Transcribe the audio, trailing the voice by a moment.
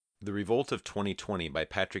The Revolt of 2020 by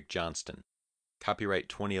Patrick Johnston. Copyright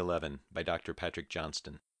 2011 by Dr. Patrick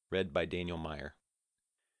Johnston. Read by Daniel Meyer.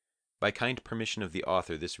 By kind permission of the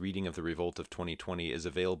author, this reading of The Revolt of 2020 is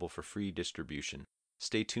available for free distribution.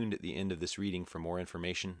 Stay tuned at the end of this reading for more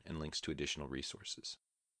information and links to additional resources.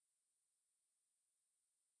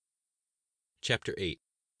 Chapter 8,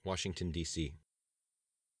 Washington, D.C.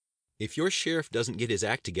 If your sheriff doesn't get his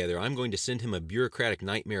act together, I'm going to send him a bureaucratic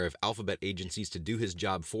nightmare of alphabet agencies to do his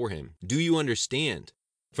job for him. Do you understand?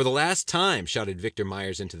 For the last time, shouted Victor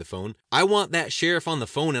Myers into the phone. I want that sheriff on the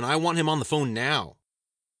phone, and I want him on the phone now.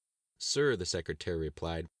 Sir, the secretary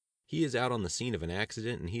replied, he is out on the scene of an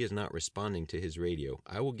accident and he is not responding to his radio.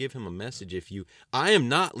 I will give him a message if you... I am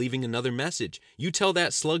not leaving another message. You tell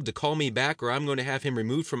that slug to call me back or I'm going to have him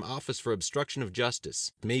removed from office for obstruction of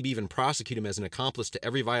justice. Maybe even prosecute him as an accomplice to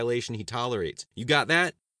every violation he tolerates. You got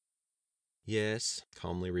that? Yes,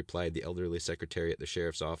 calmly replied the elderly secretary at the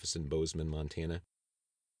sheriff's office in Bozeman, Montana.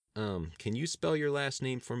 Can you spell your last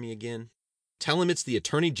name for me again? Tell him it's the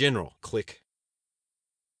Attorney General. Click.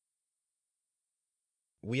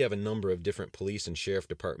 We have a number of different police and sheriff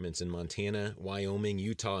departments in Montana, Wyoming,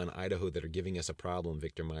 Utah, and Idaho that are giving us a problem,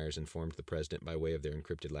 Victor Myers informed the president by way of their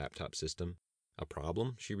encrypted laptop system. A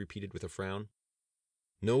problem? She repeated with a frown.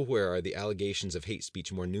 Nowhere are the allegations of hate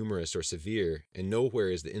speech more numerous or severe, and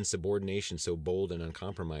nowhere is the insubordination so bold and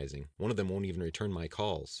uncompromising. One of them won't even return my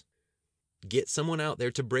calls. Get someone out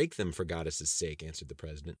there to break them, for goddess' sake, answered the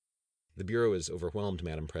president. The Bureau is overwhelmed,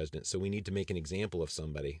 Madam President, so we need to make an example of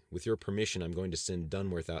somebody. With your permission, I'm going to send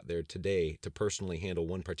Dunworth out there today to personally handle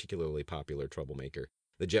one particularly popular troublemaker.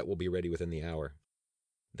 The jet will be ready within the hour.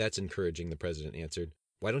 That's encouraging, the president answered.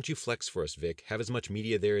 Why don't you flex for us, Vic? Have as much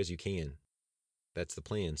media there as you can. That's the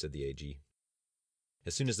plan, said the AG.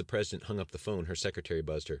 As soon as the president hung up the phone, her secretary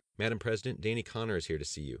buzzed her. Madam President, Danny Connor is here to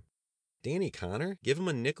see you. Danny Connor? Give him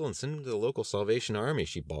a nickel and send him to the local Salvation Army,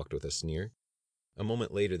 she balked with a sneer. A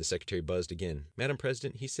moment later, the secretary buzzed again. Madam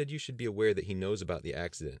President, he said you should be aware that he knows about the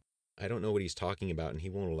accident. I don't know what he's talking about, and he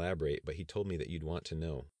won't elaborate, but he told me that you'd want to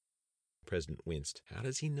know. The president winced. How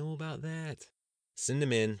does he know about that? Send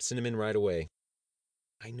him in right away.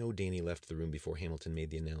 I know Danny left the room before Hamilton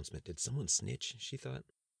made the announcement. Did someone snitch? She thought.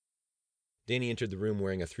 Danny entered the room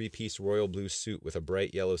wearing a three-piece royal blue suit with a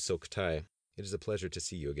bright yellow silk tie. It is a pleasure to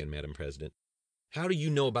see you again, Madam President. How do you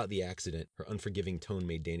know about the accident? Her unforgiving tone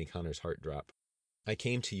made Danny Connor's heart drop. I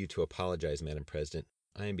came to you to apologize, Madam President.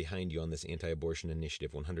 I am behind you on this anti-abortion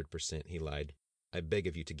initiative 100%, he lied. I beg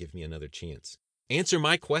of you to give me another chance. Answer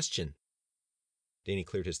my question! Danny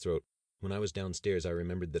cleared his throat. When I was downstairs, I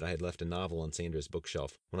remembered that I had left a novel on Sandra's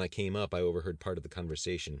bookshelf. When I came up, I overheard part of the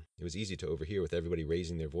conversation. It was easy to overhear with everybody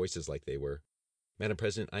raising their voices like they were. Madam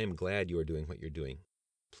President, I am glad you are doing what you're doing.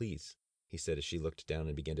 Please, he said as she looked down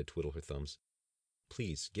and began to twiddle her thumbs.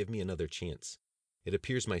 Please, give me another chance. It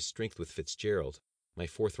appears my strength with Fitzgerald, my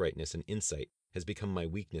forthrightness and insight, has become my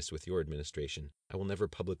weakness with your administration. I will never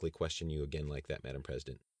publicly question you again like that, Madam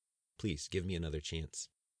President. Please, give me another chance.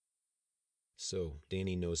 So,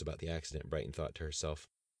 Danny knows about the accident, Brighton thought to herself.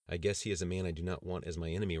 I guess he is a man I do not want as my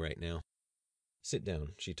enemy right now. Sit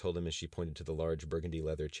down, she told him as she pointed to the large burgundy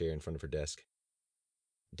leather chair in front of her desk.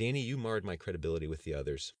 Danny, you marred my credibility with the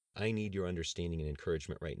others. I need your understanding and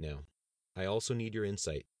encouragement right now. I also need your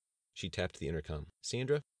insight. She tapped the intercom.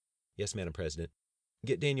 Sandra? Yes, Madam President.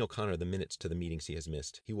 Get Daniel Connor the minutes to the meetings he has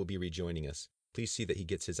missed. He will be rejoining us. Please see that he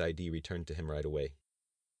gets his ID returned to him right away.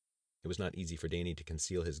 It was not easy for Danny to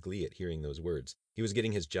conceal his glee at hearing those words. He was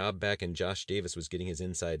getting his job back and Josh Davis was getting his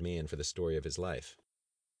inside man for the story of his life.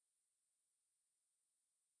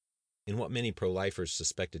 In what many pro-lifers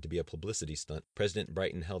suspected to be a publicity stunt, President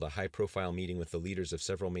Brighton held a high-profile meeting with the leaders of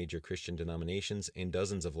several major Christian denominations and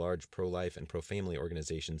dozens of large pro-life and pro-family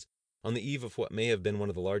organizations on the eve of what may have been one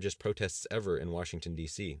of the largest protests ever in Washington,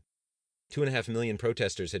 D.C. 2.5 million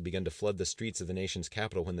protesters had begun to flood the streets of the nation's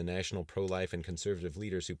capital when the national pro-life and conservative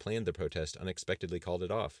leaders who planned the protest unexpectedly called it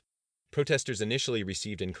off. Protesters initially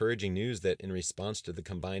received encouraging news that in response to the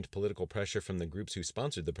combined political pressure from the groups who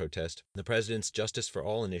sponsored the protest, the president's Justice for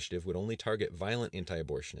All initiative would only target violent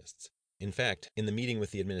anti-abortionists. In fact, in the meeting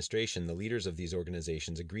with the administration, the leaders of these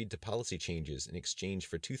organizations agreed to policy changes in exchange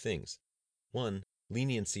for two things. One,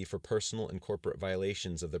 leniency for personal and corporate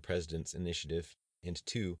violations of the president's initiative, and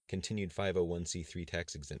two, continued 501c3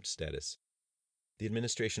 tax-exempt status. The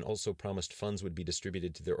administration also promised funds would be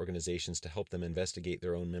distributed to their organizations to help them investigate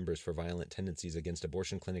their own members for violent tendencies against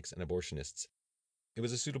abortion clinics and abortionists. It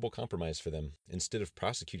was a suitable compromise for them. Instead of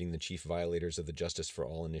prosecuting the chief violators of the Justice for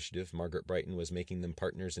All initiative, Margaret Brighton was making them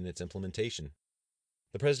partners in its implementation.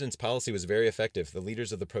 The president's policy was very effective. The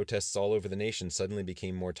leaders of the protests all over the nation suddenly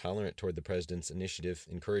became more tolerant toward the president's initiative,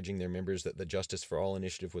 encouraging their members that the Justice for All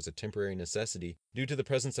initiative was a temporary necessity due to the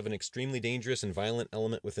presence of an extremely dangerous and violent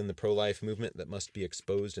element within the pro-life movement that must be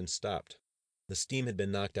exposed and stopped. The steam had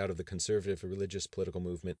been knocked out of the conservative religious political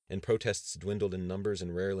movement, and protests dwindled in numbers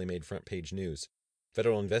and rarely made front-page news.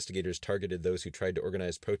 Federal investigators targeted those who tried to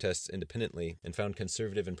organize protests independently and found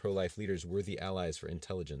conservative and pro-life leaders worthy allies for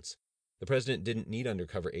intelligence. The president didn't need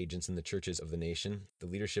undercover agents in the churches of the nation. The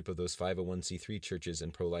leadership of those 501c3 churches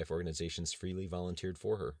and pro-life organizations freely volunteered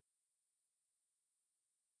for her.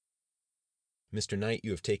 Mr. Knight,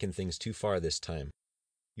 you have taken things too far this time.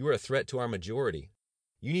 You are a threat to our majority.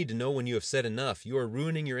 You need to know when you have said enough. You are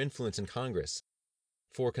ruining your influence in Congress.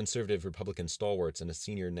 4 conservative Republican stalwarts and a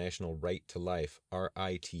senior National Right to Life,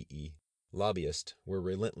 RITE, lobbyist were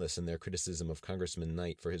relentless in their criticism of Congressman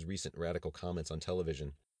Knight for his recent radical comments on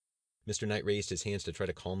television. Mr. Knight raised his hands to try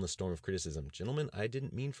to calm the storm of criticism. Gentlemen, I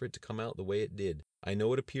didn't mean for it to come out the way it did. I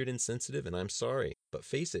know it appeared insensitive, and I'm sorry. But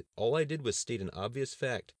face it, all I did was state an obvious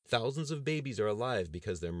fact. Thousands of babies are alive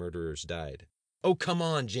because their murderers died. Oh, come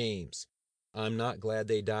on, James! I'm not glad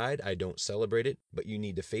they died. I don't celebrate it. But you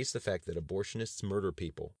need to face the fact that abortionists murder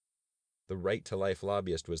people. The Right to Life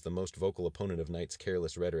lobbyist was the most vocal opponent of Knight's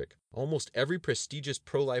careless rhetoric. Almost every prestigious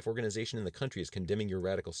pro-life organization in the country is condemning your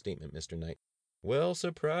radical statement, Mr. Knight. Well,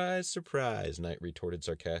 surprise, surprise, Knight retorted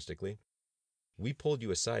sarcastically. We pulled you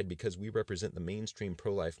aside because we represent the mainstream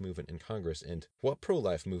pro-life movement in Congress and— What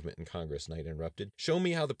pro-life movement in Congress? Knight interrupted. Show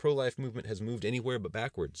me how the pro-life movement has moved anywhere but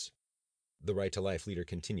backwards. The Right to Life leader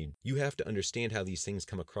continued. You have to understand how these things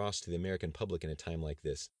come across to the American public in a time like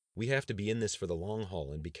this. We have to be in this for the long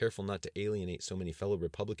haul and be careful not to alienate so many fellow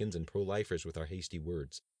Republicans and pro-lifers with our hasty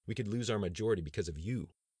words. We could lose our majority because of you.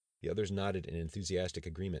 The others nodded in enthusiastic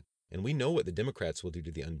agreement. And we know what the Democrats will do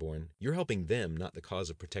to the unborn. You're helping them, not the cause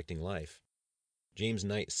of protecting life. James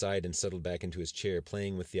Knight sighed and settled back into his chair,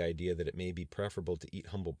 playing with the idea that it may be preferable to eat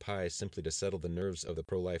humble pie simply to settle the nerves of the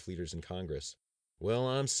pro-life leaders in Congress. Well,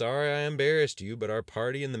 I'm sorry I embarrassed you, but our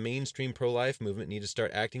party and the mainstream pro-life movement need to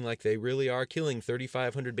start acting like they really are killing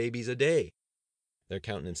 3,500 babies a day. Their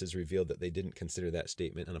countenances revealed that they didn't consider that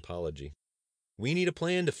statement an apology. We need a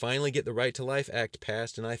plan to finally get the Right to Life Act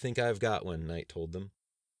passed, and I think I've got one, Knight told them.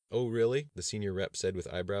 Oh, really? The senior rep said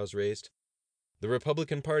with eyebrows raised. The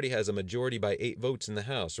Republican Party has a majority by 8 votes in the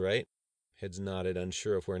House, right? Heads nodded,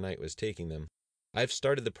 unsure of where Knight was taking them. I've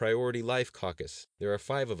started the Priority Life Caucus. There are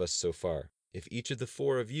 5 of us so far. If each of the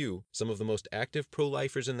 4 of you, some of the most active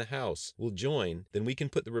pro-lifers in the House, will join, then we can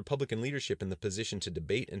put the Republican leadership in the position to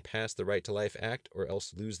debate and pass the Right to Life Act or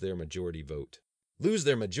else lose their majority vote. Lose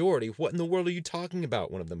their majority? What in the world are you talking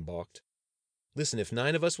about? One of them balked. Listen, if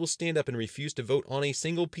 9 of us will stand up and refuse to vote on a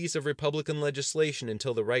single piece of Republican legislation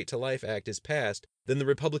until the Right to Life Act is passed, then the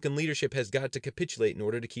Republican leadership has got to capitulate in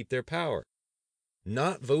order to keep their power.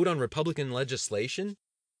 Not vote on Republican legislation?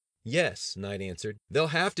 Yes, Knight answered. They'll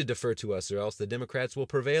have to defer to us or else the Democrats will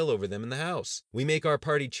prevail over them in the House. We make our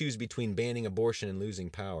party choose between banning abortion and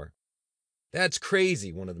losing power. That's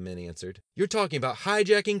crazy, one of the men answered. You're talking about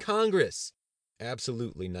hijacking Congress.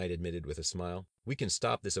 Absolutely, Knight admitted with a smile. We can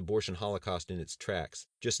stop this abortion holocaust in its tracks.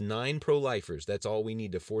 Just 9 pro-lifers, that's all we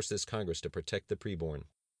need to force this Congress to protect the preborn.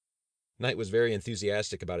 Knight was very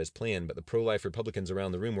enthusiastic about his plan, but the pro-life Republicans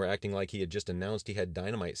around the room were acting like he had just announced he had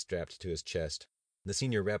dynamite strapped to his chest. The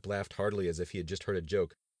senior rep laughed heartily as if he had just heard a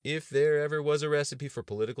joke. If there ever was a recipe for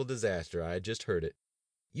political disaster, I had just heard it.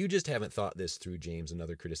 You just haven't thought this through, James,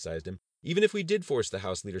 another criticized him. Even if we did force the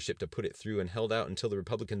House leadership to put it through and held out until the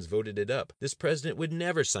Republicans voted it up, this president would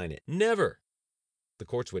never sign it. Never! The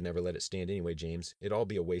courts would never let it stand anyway, James. It'd all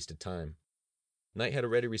be a waste of time. Knight had a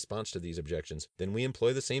ready response to these objections. Then we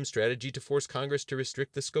employ the same strategy to force Congress to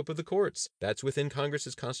restrict the scope of the courts. That's within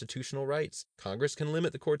Congress's constitutional rights. Congress can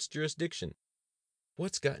limit the court's jurisdiction.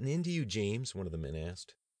 What's gotten into you, James? One of the men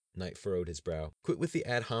asked. Knight furrowed his brow. Quit with the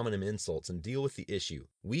ad hominem insults and deal with the issue.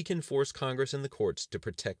 We can force Congress and the courts to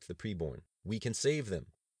protect the preborn. We can save them.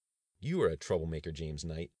 You are a troublemaker, James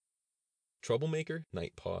Knight. Troublemaker?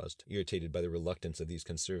 Knight paused, irritated by the reluctance of these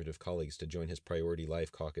conservative colleagues to join his Priority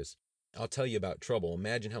Life Caucus. I'll tell you about trouble.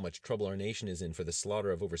 Imagine how much trouble our nation is in for the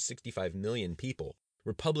slaughter of over 65 million people.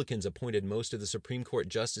 Republicans appointed most of the Supreme Court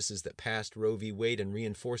justices that passed Roe v. Wade and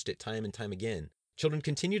reinforced it time and time again. Children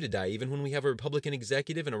continue to die even when we have a Republican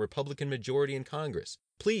executive and a Republican majority in Congress.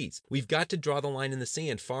 Please, we've got to draw the line in the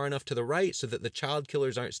sand far enough to the right so that the child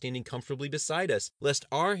killers aren't standing comfortably beside us, lest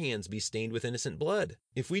our hands be stained with innocent blood.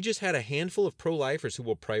 If we just had a handful of pro-lifers who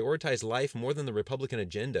will prioritize life more than the Republican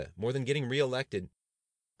agenda, more than getting reelected.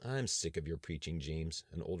 I'm sick of your preaching, James.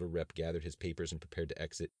 An older rep gathered his papers and prepared to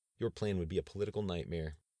exit. Your plan would be a political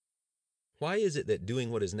nightmare. Why is it that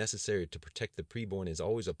doing what is necessary to protect the preborn is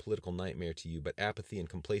always a political nightmare to you, but apathy and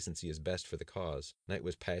complacency is best for the cause? Knight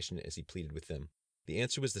was passionate as he pleaded with them. The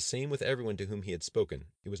answer was the same with everyone to whom he had spoken.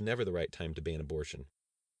 It was never the right time to ban abortion.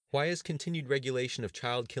 Why is continued regulation of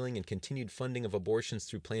child killing and continued funding of abortions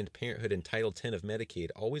through Planned Parenthood and Title X of Medicaid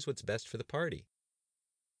always what's best for the party?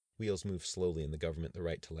 Wheels move slowly in the government, the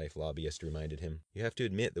Right to Life lobbyist reminded him. You have to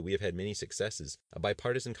admit that we have had many successes. A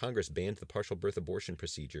bipartisan Congress banned the partial birth abortion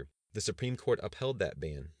procedure. The Supreme Court upheld that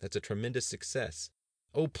ban. That's a tremendous success.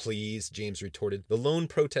 Oh, please, James retorted. The lone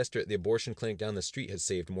protester at the abortion clinic down the street has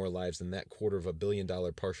saved more lives than that $250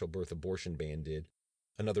 million partial birth abortion ban did.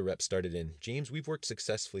 Another rep started in. James, we've worked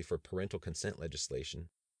successfully for parental consent legislation.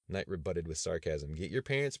 Knight rebutted with sarcasm. Get your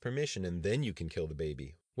parents' permission and then you can kill the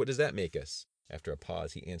baby. What does that make us? After a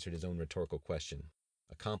pause, he answered his own rhetorical question.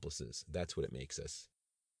 Accomplices, that's what it makes us.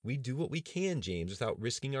 We do what we can, James, without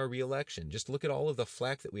risking our re-election. Just look at all of the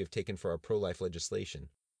flack that we have taken for our pro-life legislation.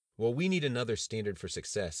 Well, we need another standard for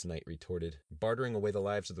success, Knight retorted. Bartering away the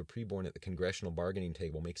lives of the preborn at the congressional bargaining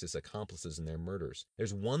table makes us accomplices in their murders.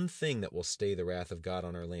 There's one thing that will stay the wrath of God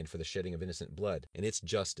on our land for the shedding of innocent blood, and it's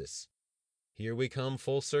justice. Here we come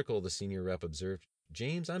full circle, the senior rep observed.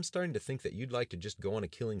 James, I'm starting to think that you'd like to just go on a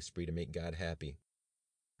killing spree to make God happy.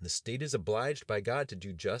 The state is obliged by God to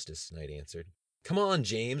do justice, Knight answered. Come on,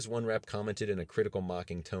 James, one rep commented in a critical,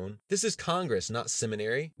 mocking tone. This is Congress, not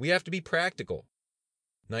seminary. We have to be practical.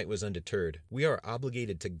 Knight was undeterred. We are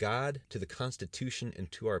obligated to God, to the Constitution, and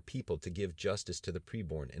to our people to give justice to the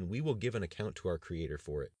preborn, and we will give an account to our Creator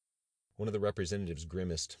for it. One of the representatives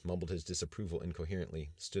grimaced, mumbled his disapproval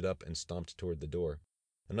incoherently, stood up, and stomped toward the door.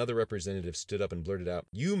 Another representative stood up and blurted out,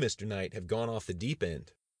 You, Mr. Knight, have gone off the deep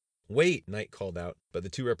end. Wait, Knight called out, but the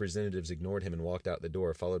two representatives ignored him and walked out the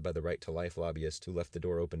door, followed by the Right to Life lobbyist, who left the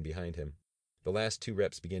door open behind him. The last two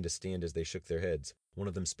reps began to stand as they shook their heads. One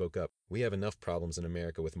of them spoke up. We have enough problems in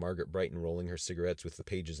America with Margaret Brighton rolling her cigarettes with the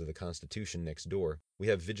pages of the Constitution next door. We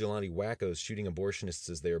have vigilante wackos shooting abortionists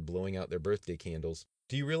as they are blowing out their birthday candles.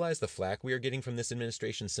 Do you realize the flack we are getting from this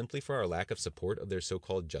administration simply for our lack of support of their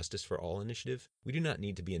so-called Justice for All initiative? We do not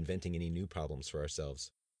need to be inventing any new problems for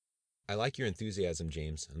ourselves. I like your enthusiasm,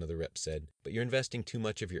 James, another rep said, but you're investing too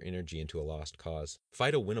much of your energy into a lost cause.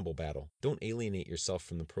 Fight a winnable battle. Don't alienate yourself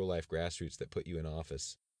from the pro-life grassroots that put you in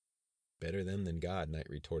office. Better them than God, Knight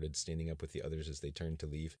retorted, standing up with the others as they turned to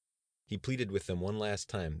leave. He pleaded with them one last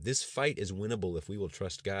time. This fight is winnable if we will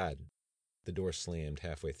trust God. The door slammed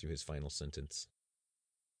halfway through his final sentence.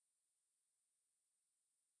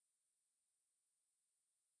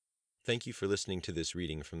 Thank you for listening to this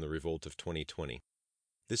reading from The Revolt of 2020.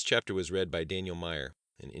 This chapter was read by Daniel Meyer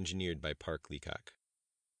and engineered by Park Leacock.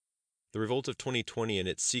 The Revolt of 2020 and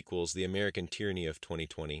its sequels, The American Tyranny of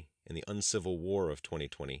 2020 and The Uncivil War of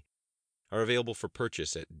 2020, are available for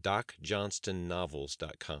purchase at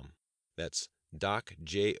docjohnstonnovels.com. That's Doc,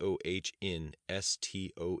 Johnston,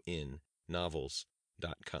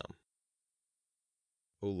 novels.com.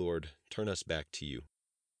 O Lord, turn us back to you.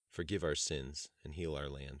 Forgive our sins and heal our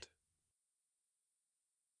land.